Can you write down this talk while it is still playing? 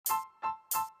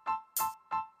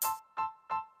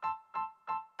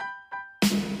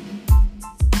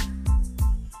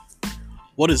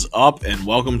What is up, and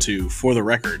welcome to For the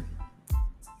Record,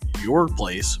 your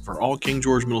place for all King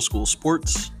George Middle School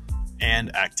sports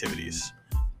and activities.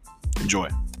 Enjoy.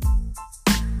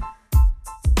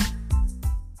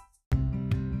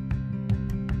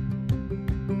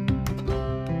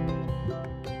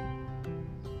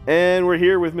 And we're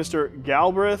here with Mr.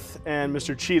 Galbraith and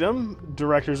Mr. Cheatham,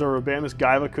 directors of our band. Ms.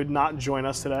 Guyva could not join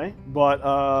us today, but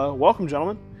welcome,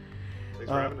 gentlemen. Thanks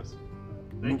for having us.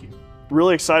 Thank you.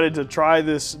 Really excited to try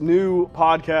this new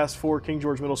podcast for King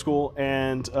George Middle School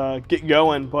and get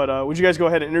going. But would you guys go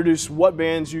ahead and introduce what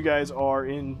bands you guys are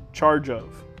in charge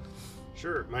of?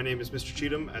 Sure. My name is Mr.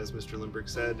 Cheatham, as Mr. Limbrick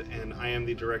said, and I am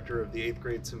the director of the 8th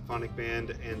grade symphonic band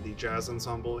and the jazz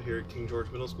ensemble here at King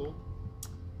George Middle School.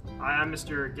 Hi, I'm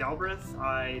Mr. Galbraith.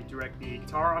 I direct the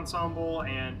guitar ensemble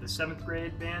and the 7th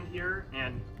grade band here.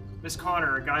 And Miss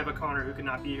Connor, Guyva Connor, who could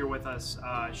not be here with us,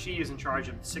 she is in charge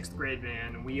of the 6th grade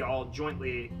band, and we all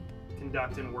jointly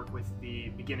conduct and work with the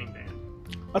beginning band.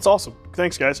 That's awesome.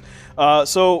 Thanks, guys.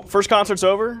 So first concert's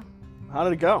over. How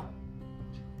did it go?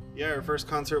 Yeah, our first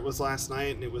concert was last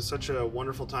night, and it was such a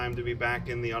wonderful time to be back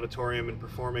in the auditorium and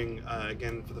performing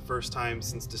again for the first time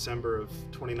since December of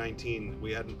 2019.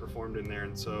 We hadn't performed in there,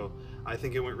 and so I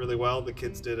think it went really well. The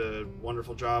kids did a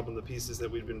wonderful job on the pieces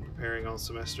that we'd been preparing all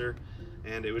semester,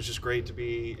 and it was just great to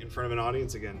be in front of an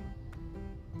audience again.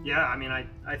 Yeah, I mean,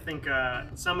 I think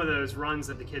some of those runs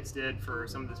that the kids did for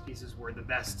some of those pieces were the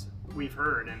best we've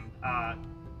heard, and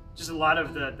just a lot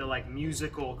of the like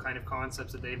musical kind of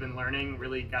concepts that they've been learning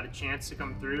really got a chance to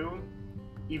come through,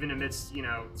 even amidst, you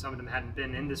know, some of them hadn't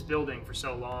been in this building for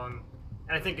so long.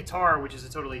 And I think guitar, which is a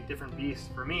totally different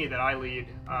beast for me that I lead,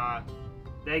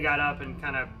 they got up and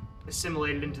kind of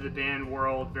assimilated into the band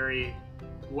world very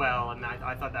well, and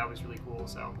I thought that was really cool.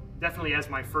 So definitely, as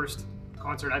my first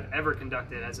concert I've ever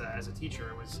conducted as a teacher,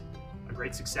 it was a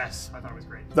great success. I thought it was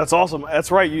great. That's awesome.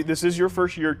 That's right. This is your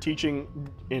first year teaching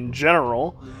in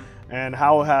general. And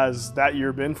how has that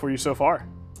year been for you so far?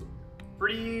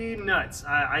 Pretty nuts.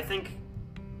 I think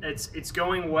it's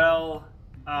going well.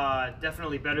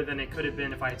 Definitely better than it could have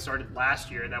been if I had started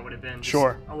last year. That would have been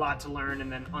just a lot to learn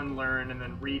and then unlearn and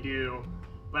then redo.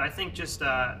 But I think just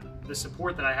the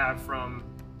support that I have from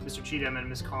Mr. Cheatham and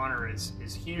Ms. Connor is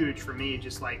huge for me,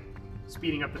 just like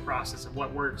speeding up the process of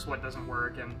what works, what doesn't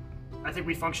work. And I think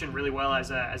we function really well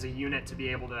as a unit to be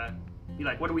able to be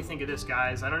like, what do we think of this,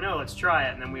 guys? I don't know, let's try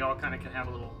it. And then we all kind of can have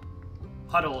a little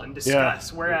huddle and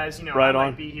discuss. Yeah. Whereas, you know, I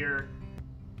might be here,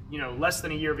 you know, less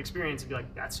than a year of experience and be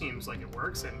like, that seems like it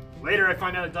works. And later I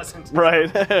find out it doesn't. Right.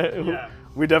 Yeah.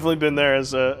 We've definitely been there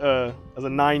as a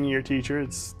 9-year teacher.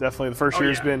 It's definitely the first year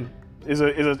has been is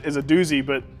a doozy,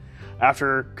 but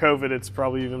after COVID, it's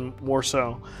probably even more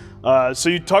so. So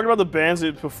you talked about the bands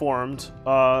that performed.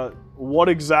 What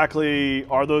exactly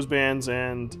are those bands,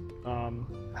 and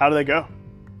how do they go?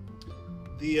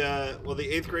 The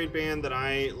 8th grade band that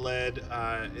I led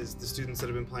is the students that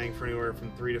have been playing for anywhere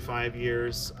from 3 to 5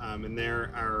 years, and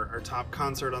they're our top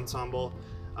concert ensemble.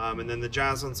 And then the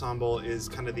jazz ensemble is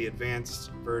kind of the advanced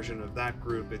version of that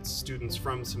group. It's students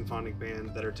from symphonic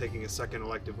band that are taking a second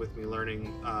elective with me,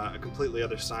 learning a completely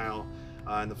other style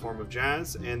in the form of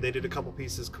jazz, and they did a couple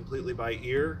pieces completely by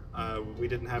ear. We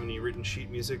didn't have any written sheet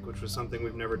music, which was something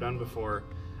we've never done before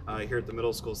here at the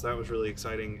middle school, so that was really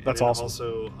exciting. That's and it awesome.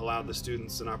 Also allowed the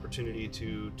students an opportunity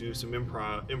to do some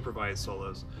improvised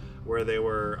solos where they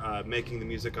were making the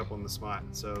music up on the spot.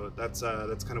 So that's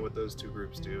kind of what those two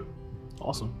groups do.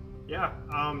 Awesome. Yeah.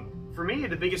 For me,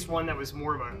 the biggest one that was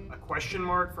more of a question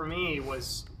mark for me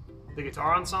was the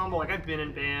guitar ensemble. Like, I've been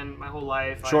in band my whole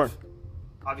life. Sure. I've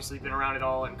obviously been around it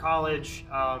all in college.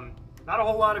 Not a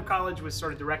whole lot of college was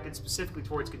sort of directed specifically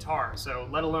towards guitar, so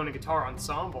let alone a guitar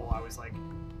ensemble, I was like,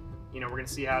 you know, we're going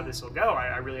to see how this will go.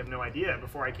 I really have no idea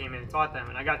before I came in and taught them,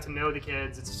 and I got to know the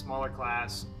kids. It's a smaller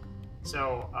class.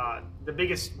 So the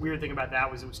biggest weird thing about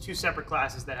that was it was 2 separate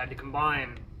classes that had to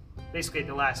combine basically at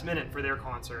the last minute for their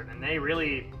concert, and they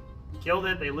really killed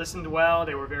it. They listened well.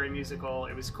 They were very musical.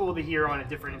 It was cool to hear on a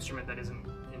different instrument that isn't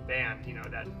in band, you know,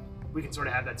 that we can sort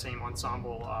of have that same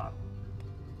ensemble,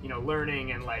 you know,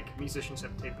 learning and like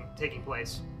musicianship taking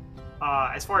place.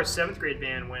 As far as 7th grade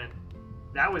band went,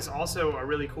 that was also a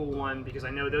really cool one because I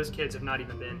know those kids have not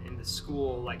even been in the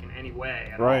school like in any way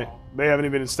at all. They haven't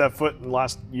even stepped foot in the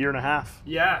last year and a half.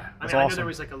 Yeah, I That's mean, awesome. I know there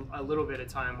was like a little bit of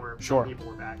time where some people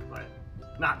were back, but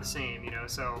not the same, you know.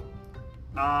 So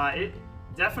it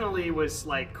definitely was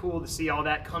like cool to see all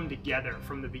that come together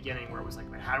from the beginning, where it was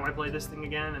like, how do I play this thing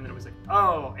again? And then it was like,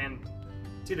 oh, and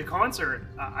to the concert,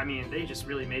 I mean, they just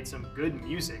really made some good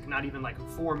music. Not even like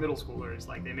for middle schoolers.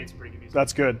 Like they made some pretty good music.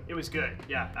 That's good. It was good.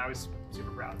 Yeah, I was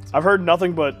super proud. I've heard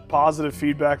nothing but positive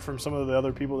feedback from some of the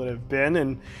other people that have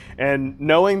been, and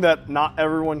knowing that not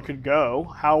everyone could go,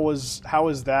 how is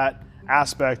that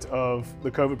aspect of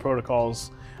the COVID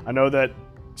protocols? I know that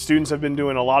students have been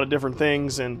doing a lot of different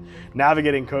things, and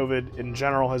navigating COVID in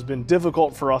general has been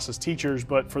difficult for us as teachers,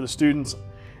 but for the students,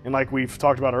 and like we've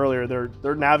talked about earlier,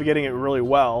 they're navigating it really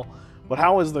well. But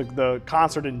how is the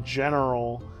concert in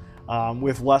general,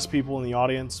 with less people in the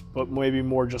audience, but maybe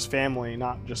more just family,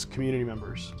 not just community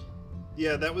members?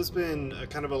 Yeah, that was been a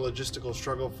kind of a logistical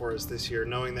struggle for us this year,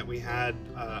 knowing that we had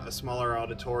a smaller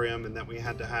auditorium and that we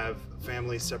had to have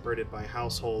families separated by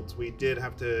households. We did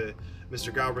have to,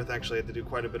 Mr. Galbraith actually had to do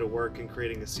quite a bit of work in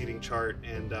creating a seating chart,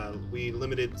 and we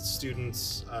limited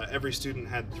students. Every student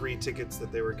had 3 tickets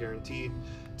that they were guaranteed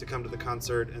to come to the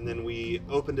concert, and then we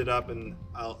opened it up and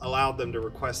allowed them to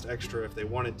request extra if they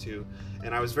wanted to.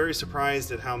 And I was very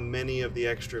surprised at how many of the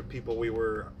extra people we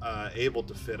were able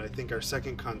to fit. I think our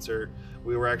second concert,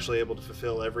 we were actually able to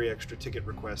fulfill every extra ticket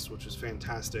request, which was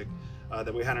fantastic,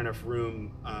 that we had enough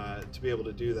room to be able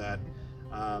to do that.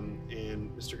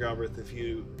 And Mr. Galbraith, if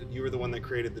you were the one that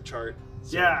created the chart.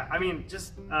 So. Yeah, I mean,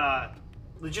 just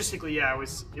logistically, yeah,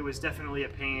 it was definitely a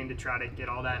pain to try to get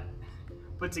all that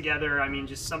put together. I mean,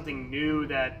 just something new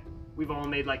that we've all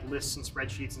made like lists and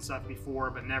spreadsheets and stuff before,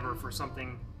 but never for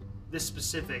something this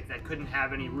specific that couldn't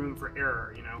have any room for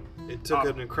error, you know? It took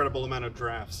an incredible amount of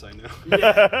drafts, I know.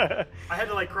 Yeah. I had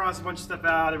to like cross a bunch of stuff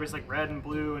out. There was like red and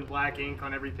blue and black ink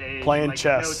on every page. Playing like,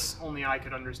 chess. Notes only I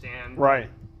could understand. Right.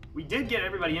 We did get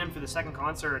everybody in for the second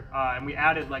concert, and we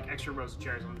added like extra rows of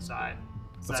chairs on the side.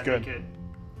 So That's that good. they could,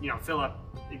 you know, fill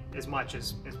up as much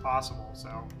as possible,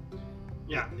 so.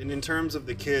 Yeah. And in terms of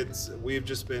the kids, we've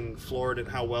just been floored at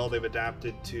how well they've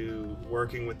adapted to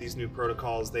working with these new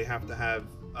protocols. They have to have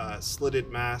slitted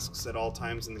masks at all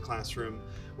times in the classroom,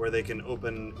 where they can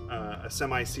open a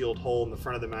semi-sealed hole in the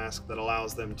front of the mask that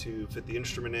allows them to fit the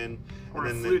instrument in. Or and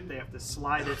a then flute, they have to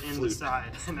slide it in the Flute.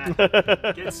 side, and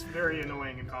that gets very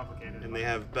annoying and complicated. And they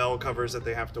have bell covers that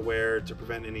they have to wear to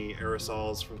prevent any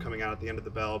aerosols from coming out at the end of the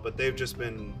bell. But they've just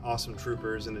been awesome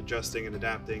troopers in adjusting and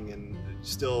adapting and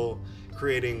still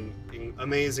creating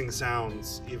amazing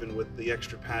sounds, even with the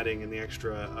extra padding and the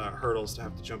extra hurdles to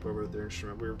have to jump over with their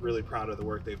instrument. We're really proud of the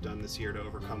work they've done this year to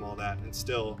overcome all that and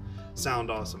still sound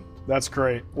awesome. That's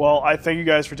great. Well, I thank you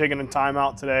guys for taking the time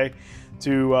out today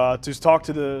to talk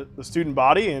to the student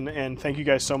body, and thank you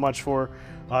guys so much for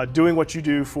doing what you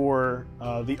do for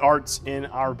the arts in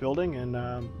our building,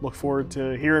 and look forward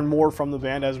to hearing more from the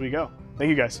band as we go. Thank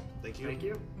you guys. Thank you. Thank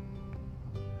you.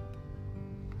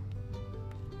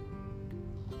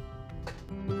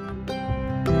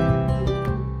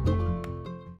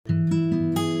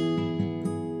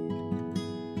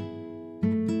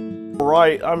 All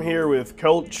right, I'm here with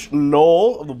Coach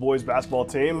Noel of the boys basketball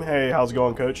team. Hey, how's it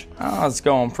going, Coach? Oh, it's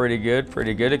going pretty good,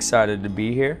 pretty good. Excited to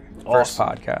be here. First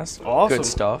podcast. Awesome. Good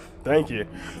stuff. Thank you.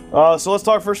 So let's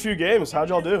talk first few games. How'd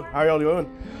y'all do? How are y'all doing?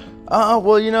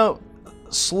 Well, you know,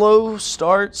 slow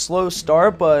start,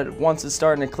 but once it's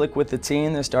starting to click with the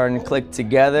team, they're starting to click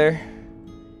together,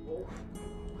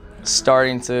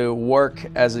 starting to work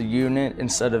as a unit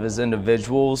instead of as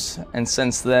individuals. And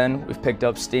since then, we've picked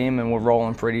up steam and we're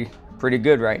rolling pretty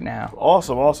good right now.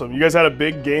 Awesome. You guys had a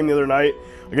big game the other night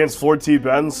against Florida T.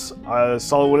 Benz. I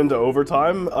saw it went into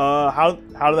overtime. How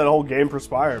did that whole game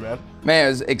perspire, man? Man, it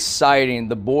was exciting.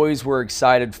 The boys were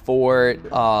excited for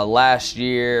it. Last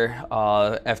year,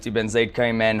 FT Benz, they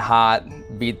came in hot,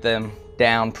 beat them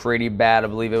down pretty bad. I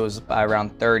believe it was by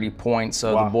around 30 points.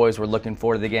 So Wow. The boys were looking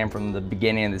forward to the game from the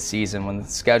beginning of the season. When the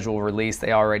schedule released,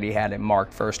 they already had it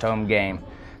marked first home game.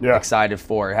 Yeah. Excited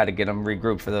for it. Had to get them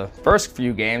regrouped for the first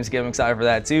few games, get them excited for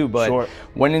that too. But Sure.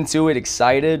 went into it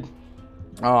excited.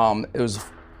 It was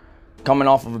coming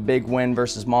off of a big win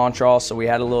versus Montrose, so we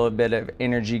had a little bit of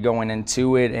energy going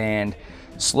into it and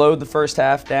slowed the first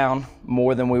half down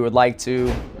more than we would like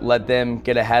to, let them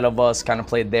get ahead of us, kind of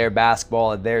played their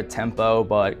basketball at their tempo,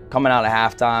 but coming out of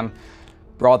halftime,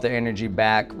 brought the energy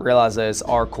back, realized that it's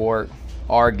our court,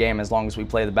 our game, as long as we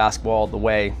play the basketball the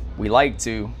way we like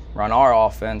to, run our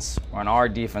offense, run our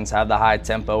defense, have the high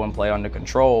tempo and play under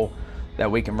control, that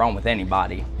we can run with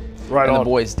anybody. Right And on. the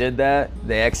boys did that.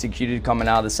 They executed coming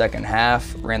out of the second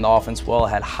half, ran the offense well,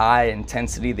 had high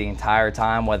intensity the entire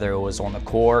time, whether it was on the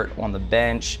court, on the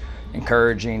bench,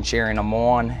 encouraging, cheering them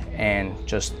on, and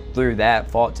just through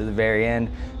that, fought to the very end,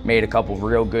 made a couple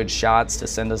real good shots to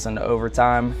send us into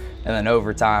overtime, and then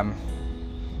overtime,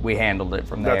 we handled it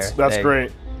from there. That's They-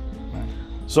 great.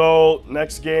 So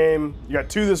next game, you got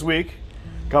 2 this week.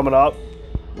 coming up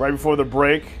right before the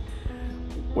break.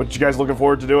 What you guys looking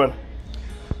forward to doing?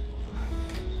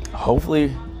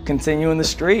 Hopefully continuing the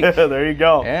streak. There you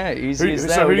go. Yeah, easy as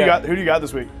that. So who do you got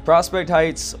this week? Prospect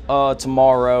Heights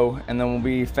tomorrow, and then we'll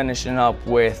be finishing up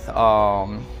with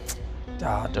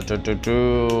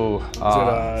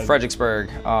Fredericksburg.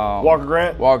 Walker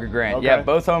Grant? Walker Grant. Okay. Yeah,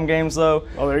 both home games though.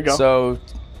 Oh, there you go. So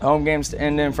home games to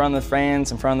end in front of the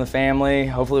fans, in front of the family.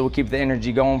 Hopefully we'll keep the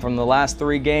energy going from the last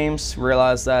 3 games.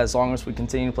 Realize that as long as we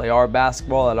continue to play our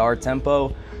basketball at our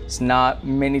tempo, it's not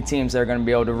many teams that are going to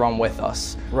be able to run with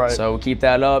us. Right. So keep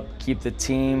that up, keep the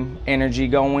team energy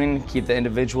going, keep the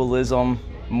individualism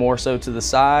more so to the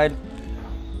side,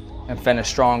 and finish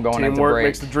strong going into Teamwork break.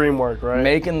 makes the dream work, right?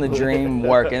 Making the dream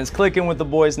work, and it's clicking with the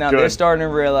boys now. Good. They're starting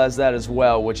to realize that as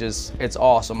well, which is it's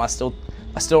awesome. I still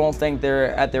don't think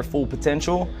they're at their full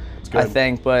potential. I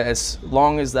think, but as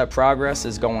long as that progress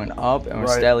is going up and we're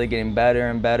Right. steadily getting better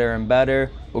and better and better,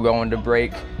 we'll go into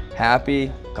break happy,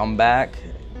 come back,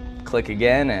 click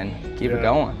again, and keep it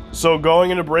going. So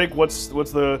going into break, what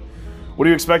do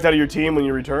you expect out of your team when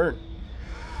you return?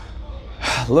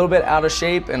 A little bit out of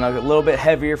shape and a little bit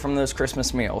heavier from those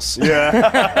Christmas meals.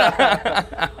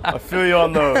 Yeah. I feel you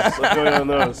on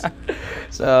those.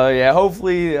 So yeah,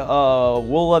 hopefully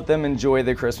we'll let them enjoy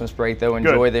their Christmas break though,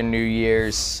 enjoy Good. their New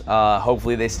Year's.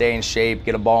 Hopefully they stay in shape,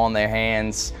 get a ball in their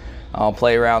hands,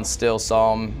 play around still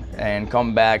some, and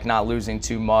come back not losing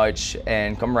too much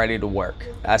and come ready to work.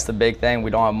 That's the big thing.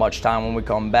 We don't have much time when we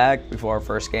come back before our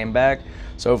first game back.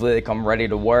 So hopefully they come ready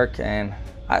to work, and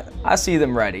I see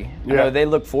them ready. Yeah. You know, they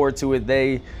look forward to it.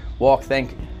 They walk,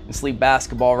 think, and sleep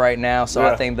basketball right now, so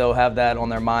Yeah. I think they'll have that on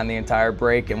their mind the entire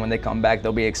break, and when they come back,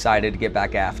 they'll be excited to get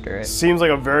back after it. Seems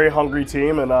like a very hungry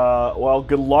team, and well,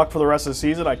 good luck for the rest of the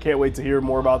season. I can't wait to hear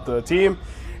more about the team.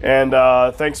 And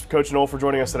thanks, Coach Noel, for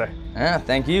joining us today. Yeah,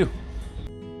 thank you.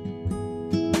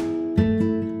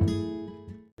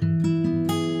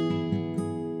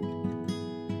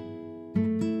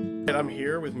 And I'm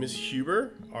here with Miss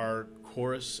Huber, our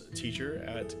chorus teacher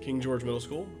at King George Middle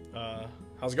School.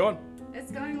 How's it going? It's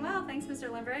going well. Thanks, Mr.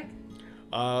 Limbrick.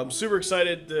 I'm super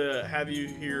excited to have you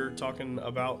here talking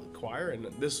about choir. And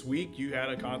this week you had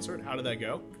a concert. How did that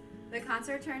go? The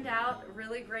concert turned out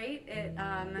really great. It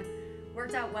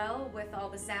worked out well with all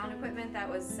the sound equipment that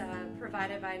was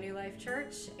provided by New Life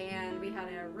Church, and we had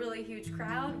a really huge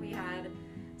crowd. We had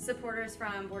supporters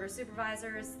from Board of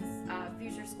Supervisors,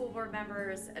 future school board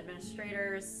members,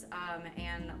 administrators,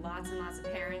 and lots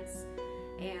of parents,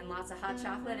 and lots of hot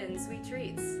chocolate and sweet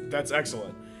treats. That's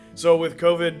excellent. So with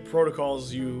COVID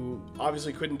protocols, you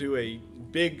obviously couldn't do a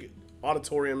big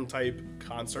auditorium type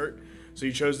concert, so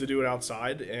you chose to do it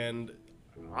outside, and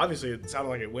obviously it sounded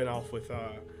like it went off with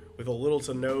a little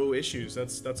to no issues.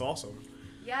 That's awesome.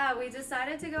 Yeah, we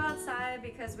decided to go outside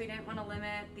because we didn't want to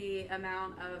limit the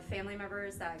amount of family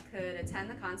members that could attend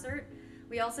the concert.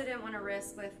 We also didn't want to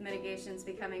risk with mitigations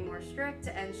becoming more strict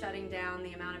and shutting down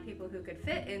the amount of people who could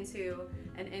fit into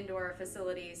an indoor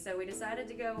facility. So we decided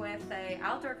to go with an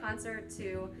outdoor concert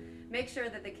to make sure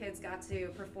that the kids got to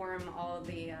perform all of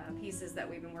the pieces that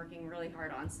we've been working really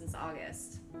hard on since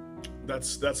August.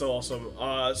 That's awesome.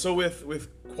 So with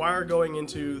choir going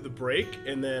into the break,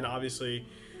 and then obviously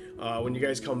when you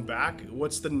guys come back,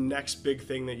 what's the next big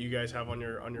thing that you guys have on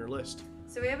your list?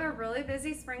 So we have a really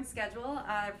busy spring schedule.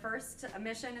 Our first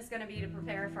mission is going to be to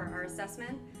prepare for our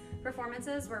assessment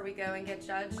performances, where we go and get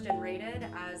judged and rated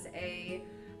as a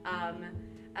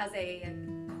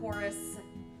chorus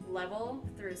level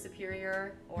through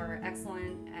superior or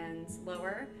excellent and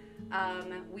lower.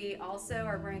 We also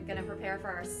are going to prepare for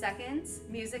our second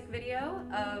music video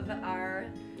of our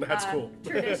That's cool.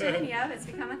 tradition. Yeah, it's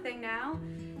become a thing now.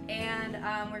 And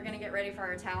we're going to get ready for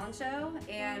our talent show,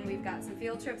 and we've got some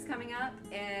field trips coming up,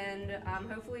 and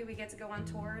hopefully we get to go on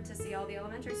tour to see all the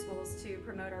elementary schools to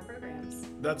promote our programs.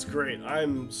 That's great.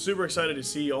 I'm super excited to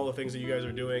see all the things that you guys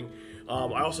are doing.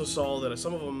 I also saw that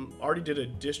some of them already did a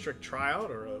district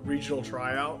tryout or a regional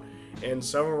tryout, and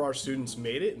several of our students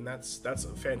made it, and that's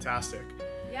fantastic.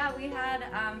 Yeah, we had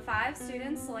 5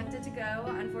 students selected to go.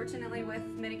 Unfortunately, with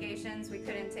mitigations, we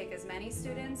couldn't take as many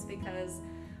students because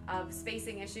of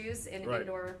spacing issues in Right.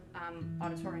 indoor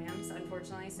auditoriums,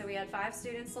 unfortunately. So we had 5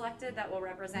 students selected that will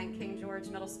represent King George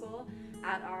Middle School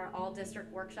at our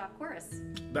all-district workshop chorus.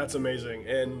 That's amazing.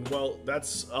 And well,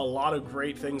 that's a lot of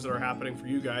great things that are happening for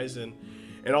you guys, and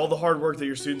all the hard work that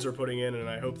your students are putting in, and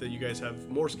I hope that you guys have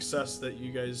more success that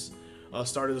you guys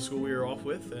started the school year off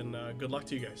with, and good luck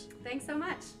to you guys. Thanks so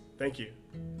much. Thank you.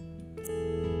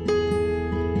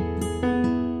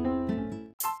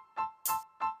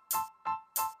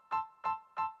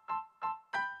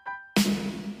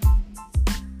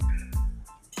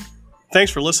 Thanks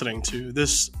for listening to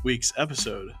this week's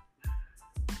episode.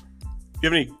 If you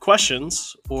have any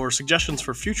questions or suggestions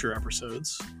for future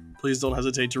episodes, please don't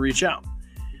hesitate to reach out.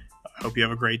 I hope you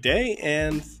have a great day,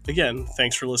 and again,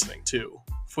 thanks for listening to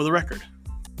For the Record.